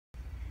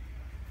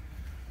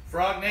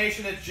Frog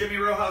Nation, it's Jimmy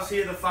Rojas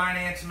here, the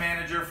finance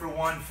manager for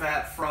One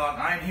Fat Frog.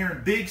 I am here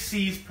in Big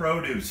C's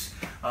Produce,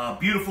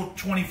 beautiful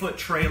 20-foot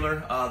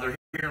trailer. They're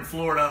here in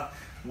Florida.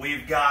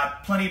 We've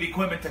got plenty of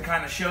equipment to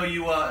kind of show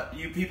you,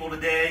 you people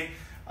today.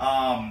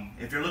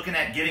 If you're looking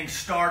at getting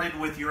started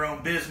with your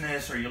own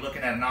business or you're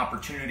looking at an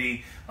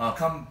opportunity,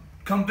 come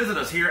visit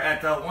us here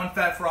at One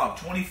Fat Frog,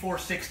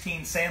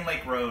 2416 Sand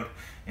Lake Road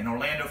in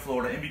Orlando,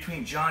 Florida, in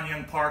between John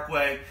Young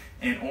Parkway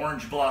and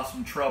Orange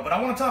Blossom Trail. But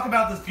I want to talk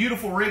about this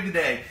beautiful rig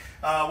today.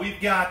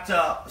 We've got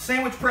a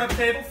sandwich prep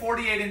table,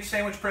 48-inch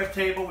sandwich prep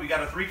table. We've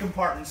got a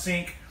 3-compartment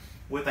sink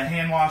with a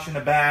hand wash in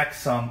the back,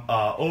 some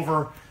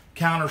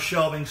over-counter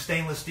shelving,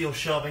 stainless steel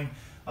shelving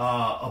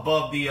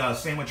above the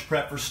sandwich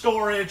prep for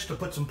storage, to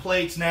put some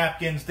plates,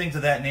 napkins, things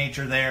of that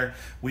nature there.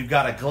 We've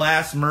got a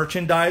glass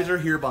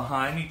merchandiser here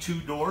behind me, 2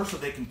 doors, so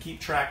they can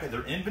keep track of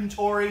their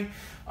inventory,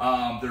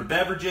 their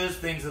beverages,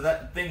 things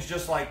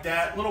just like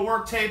that. Little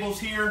work tables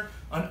here,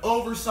 an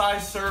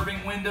oversized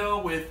serving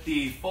window with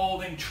the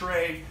folding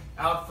tray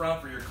out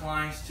front for your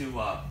clients to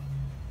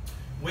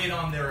wait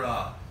on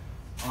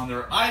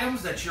their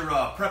items that you're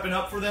prepping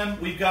up for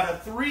them. We've got a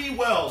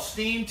 3-well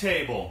steam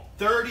table,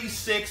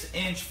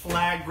 36-inch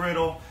flag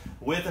griddle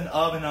with an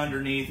oven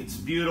underneath. It's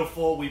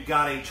beautiful. We've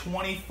got a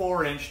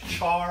 24-inch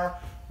char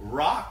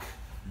rock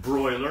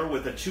broiler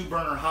with a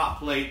 2-burner hot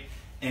plate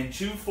and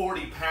 2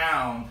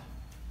 40-pound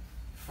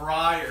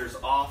fryers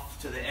off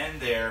to the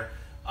end there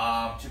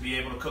to be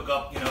able to cook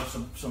up,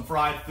 some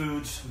fried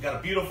foods. We've got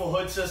a beautiful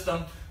hood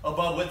system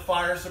above with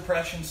fire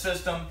suppression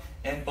system,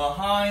 and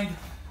behind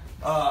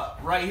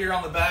right here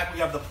on the back, we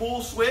have the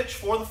pull switch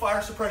for the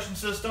fire suppression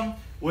system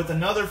with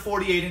another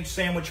 48-inch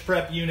sandwich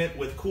prep unit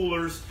with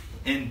coolers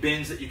and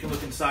bins that you can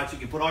look inside, so you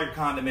can put all your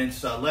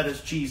condiments,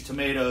 lettuce, cheese,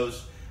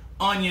 tomatoes,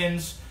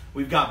 onions.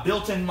 We've got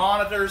built-in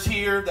monitors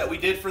here that we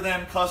did for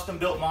them, custom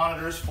built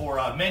monitors for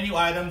menu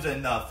items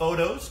and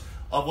photos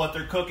of what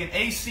they're cooking.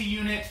 AC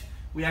unit,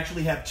 we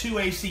actually have 2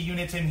 AC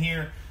units in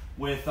here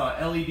with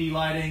LED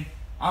lighting.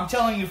 I'm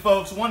telling you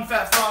folks, One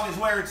Fat Frog is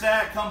where it's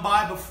at. Come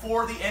by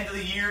before the end of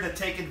the year to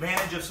take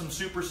advantage of some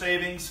super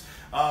savings.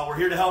 We're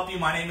here to help you.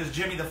 My name is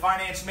Jimmy, the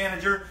finance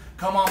manager.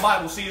 Come on by.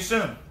 We'll see you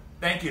soon.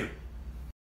 Thank you.